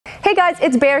guys,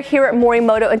 it's Bear here at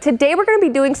Morimoto, and today we're going to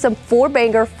be doing some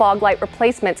 4Banger fog light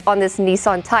replacements on this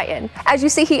Nissan Titan. As you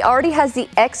see, he already has the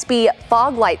XB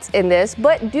fog lights in this,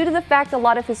 but due to the fact a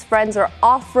lot of his friends are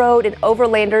off-road and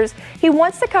overlanders, he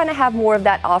wants to kind of have more of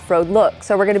that off-road look.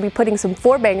 So we're going to be putting some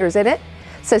 4Bangers in it.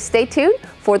 So stay tuned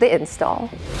for the install.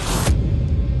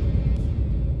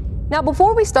 Now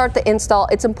before we start the install,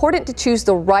 it's important to choose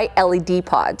the right LED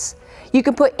pods. You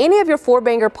can put any of your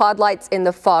 4Banger pod lights in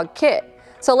the fog kit.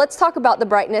 So let's talk about the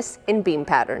brightness and beam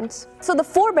patterns. So the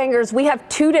 4Bangers, we have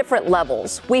two different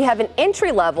levels. We have an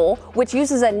entry level, which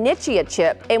uses a Nissan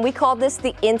chip, and we call this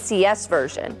the NCS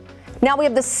version. Now we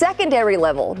have the secondary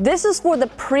level. This is for the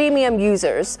premium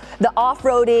users, the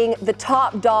off-roading, the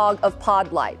top dog of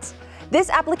pod lights.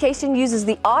 This application uses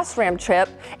the OSRAM chip,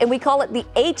 and we call it the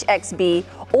HXB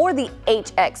or the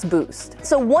HX Boost.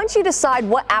 So once you decide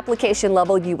what application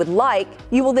level you would like,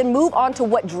 you will then move on to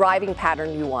what driving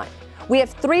pattern you want. We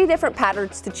have three different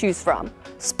patterns to choose from: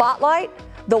 Spotlight,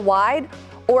 the wide,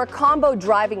 or a combo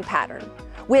driving pattern.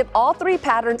 We have all three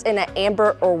patterns in an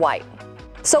amber or white.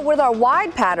 So with our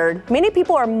wide pattern, many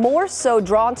people are more so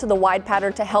drawn to the wide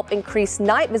pattern to help increase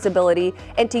night visibility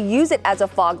and to use it as a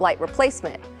fog light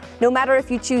replacement. No matter if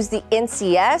you choose the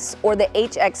NCS or the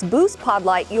HX Boost pod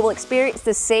light, you will experience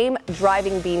the same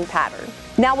driving beam pattern.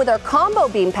 Now with our combo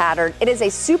beam pattern, it is a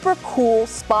super cool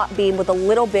spot beam with a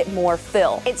little bit more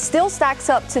fill. It still stacks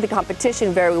up to the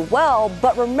competition very well,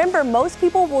 but remember, most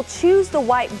people will choose the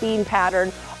white beam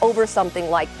pattern over something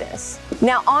like this.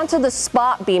 Now onto the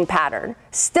spot beam pattern.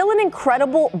 Still an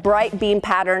incredible bright beam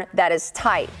pattern that is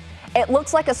tight. It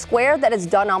looks like a square that is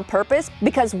done on purpose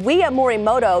because we at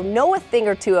Morimoto know a thing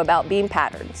or two about beam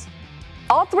patterns.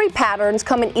 All three patterns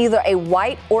come in either a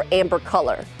white or amber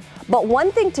color. But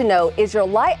one thing to note is your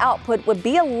light output would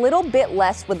be a little bit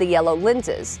less with the yellow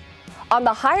lenses. On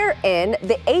the higher end,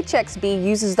 the HXB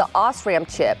uses the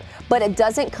OSRAM chip, but it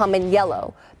doesn't come in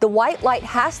yellow. The white light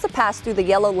has to pass through the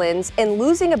yellow lens and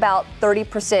losing about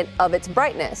 30% of its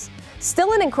brightness.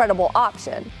 Still an incredible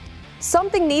option.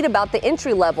 Something neat about the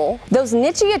entry level, those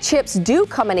Nissan chips do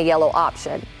come in a yellow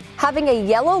option. Having a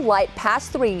yellow light pass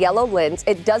through a yellow lens,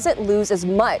 it doesn't lose as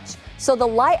much, so the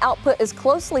light output is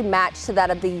closely matched to that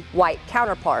of the white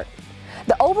counterpart.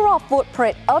 The overall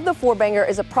footprint of the 4Banger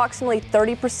is approximately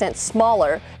 30%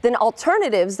 smaller than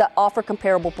alternatives that offer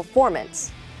comparable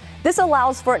performance. This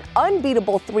allows for an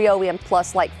unbeatable 3OEM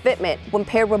Plus like fitment when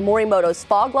paired with Morimoto's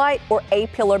fog light or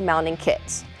A-pillar mounting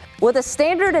kits. With a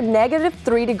standard of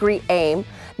 -3° aim,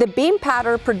 the beam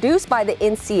pattern produced by the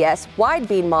NCS wide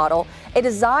beam model is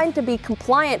designed to be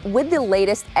compliant with the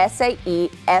latest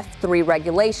SAE F3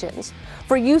 regulations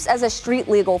for use as a street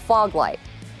legal fog light.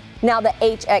 Now the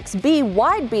HXB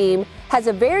wide beam has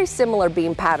a very similar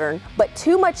beam pattern, but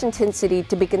too much intensity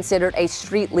to be considered a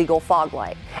street legal fog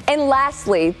light. And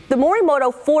lastly, the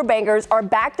Morimoto 4Bangers are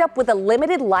backed up with a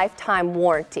limited lifetime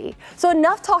warranty. So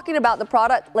enough talking about the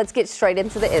product, let's get straight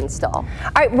into the install.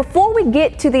 All right, before we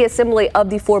get to the assembly of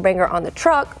the 4Banger on the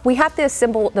truck, we have to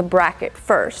assemble the bracket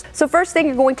first. So first thing,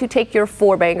 you're going to take your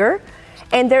 4Banger,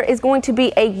 and there is going to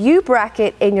be a U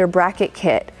bracket in your bracket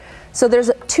kit. So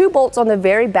there's two bolts on the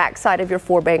very back side of your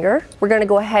 4Banger. We're gonna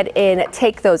go ahead and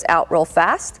take those out real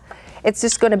fast. It's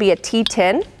just gonna be a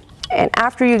T10. And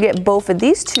after you get both of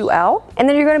these two out, and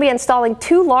then you're gonna be installing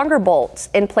two longer bolts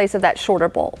in place of that shorter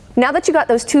bolt. Now that you got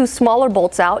those two smaller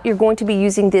bolts out, you're going to be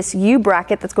using this U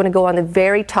bracket that's gonna go on the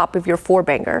very top of your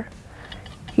 4Banger.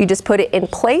 You just put it in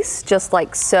place just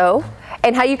like so.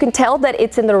 And how you can tell that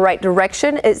it's in the right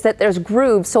direction is that there's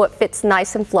grooves so it fits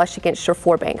nice and flush against your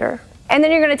 4Banger. And then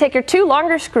you're going to take your two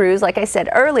longer screws, like I said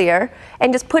earlier,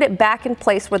 and just put it back in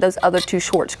place where those other two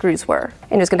short screws were.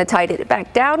 And just going to tighten it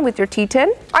back down with your T10.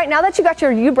 All right, now that you got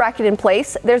your U bracket in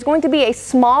place, there's going to be a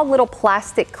small little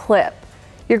plastic clip.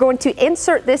 You're going to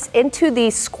insert this into the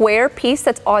square piece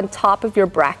that's on top of your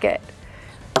bracket.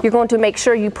 You're going to make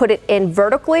sure you put it in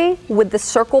vertically with the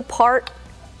circle part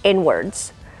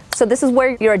inwards. So this is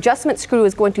where your adjustment screw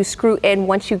is going to screw in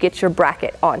once you get your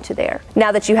bracket onto there.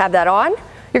 Now that you have that on,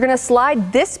 you're gonna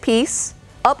slide this piece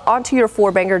up onto your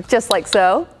 4Banger just like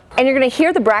so, and you're gonna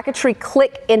hear the bracketry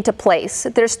click into place.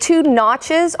 There's two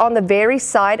notches on the very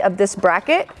side of this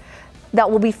bracket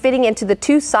that will be fitting into the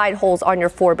two side holes on your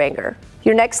 4Banger.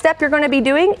 Your next step you're gonna be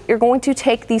doing, you're going to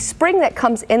take the spring that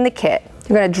comes in the kit.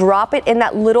 You're gonna drop it in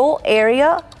that little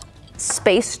area,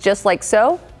 space just like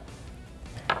so,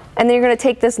 and then you're gonna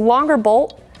take this longer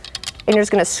bolt and you're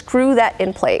just gonna screw that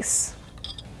in place.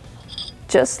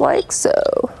 Just like so.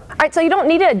 All right, so you don't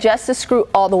need to adjust the screw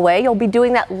all the way. You'll be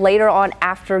doing that later on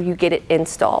after you get it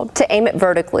installed to aim it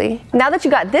vertically. Now that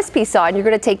you got this piece on, you're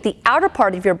gonna take the outer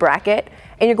part of your bracket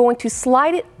and you're going to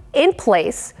slide it in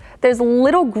place, there's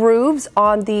little grooves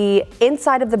on the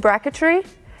inside of the bracketry,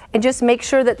 and just make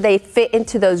sure that they fit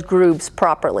into those grooves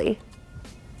properly.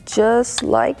 Just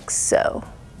like so.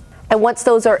 And once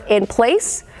those are in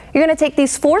place, you're gonna take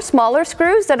these 4 smaller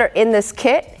screws that are in this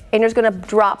kit, and you're just gonna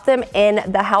drop them in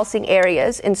the housing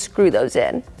areas and screw those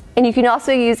in. And you can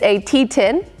also use a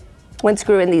T10 when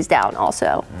screwing these down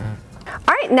also.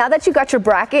 All right, now that you got your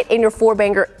bracket and your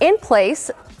 4Banger in place,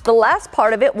 the last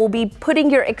part of it will be putting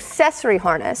your accessory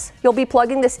harness. You'll be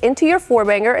plugging this into your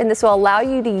 4Banger, and this will allow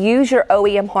you to use your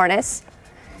OEM harness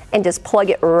and just plug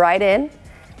it right in,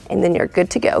 and then you're good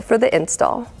to go for the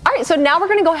install. All right, so now we're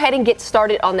gonna go ahead and get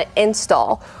started on the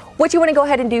install. What you wanna go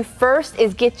ahead and do first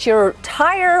is get your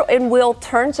tire and wheel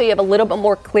turned so you have a little bit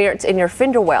more clearance in your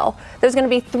fender well. There's gonna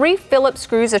be 3 Phillips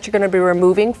screws that you're gonna be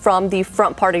removing from the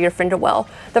front part of your fender well.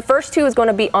 The first 2 is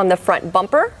gonna be on the front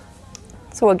bumper,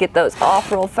 so we'll get those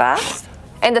off real fast.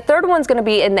 And the third one's gonna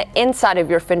be in the inside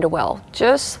of your fender well,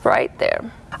 just right there.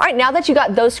 All right, now that you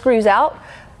got those screws out,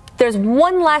 there's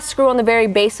one last screw on the very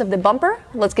base of the bumper.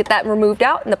 Let's get that removed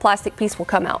out and the plastic piece will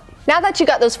come out. Now that you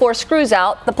got those 4 screws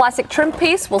out, the plastic trim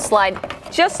piece will slide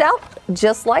just out,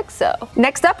 just like so.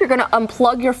 Next up, you're gonna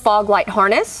unplug your fog light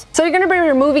harness. So you're gonna be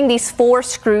removing these 4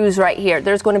 screws right here.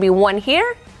 There's gonna be one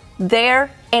here, there,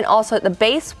 and also at the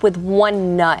base with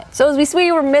 1 nut. So as we see,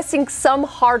 we were missing some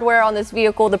hardware on this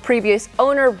vehicle. The previous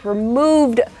owner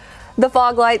removed the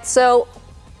fog lights, so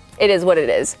it is what it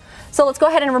is. So let's go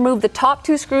ahead and remove the top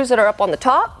 2 screws that are up on the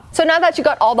top. So now that you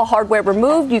got all the hardware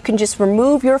removed, you can just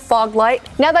remove your fog light.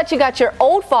 Now that you got your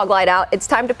old fog light out, it's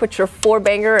time to put your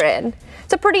 4Banger in.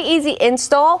 It's a pretty easy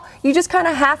install. You just kind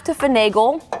of have to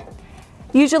finagle.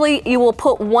 Usually you will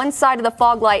put one side of the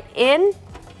fog light in,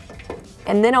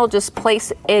 and then I'll just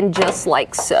place it in just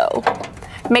like so.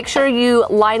 Make sure you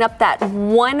line up that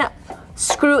 1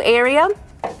 screw area,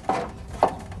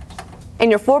 and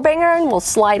your 4Banger will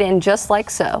slide in just like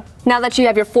so. Now that you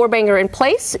have your 4Banger in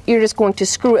place, you're just going to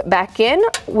screw it back in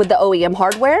with the OEM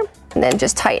hardware, and then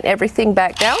just tighten everything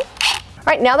back down. All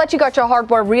right, now that you got your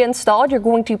hardware reinstalled, you're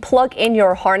going to plug in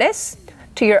your harness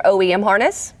to your OEM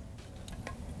harness,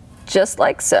 just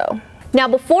like so. Now,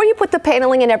 before you put the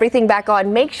paneling and everything back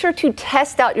on, make sure to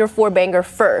test out your 4Banger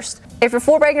first. If your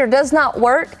 4Banger does not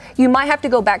work, you might have to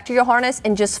go back to your harness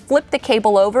and just flip the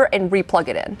cable over and replug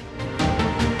it in.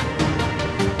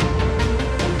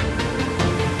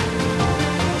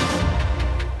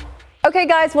 Okay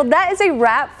guys, well that is a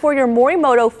wrap for your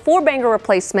Morimoto 4Banger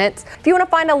replacements. If you want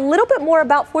to find a little bit more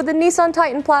about for the Nissan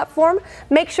Titan platform,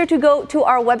 make sure to go to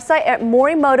our website at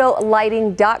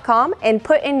morimotolighting.com and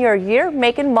put in your year,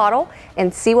 make, and model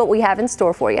and see what we have in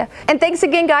store for you. And thanks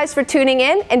again guys for tuning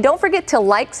in, and don't forget to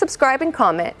like, subscribe, and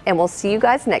comment, and we'll see you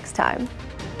guys next time.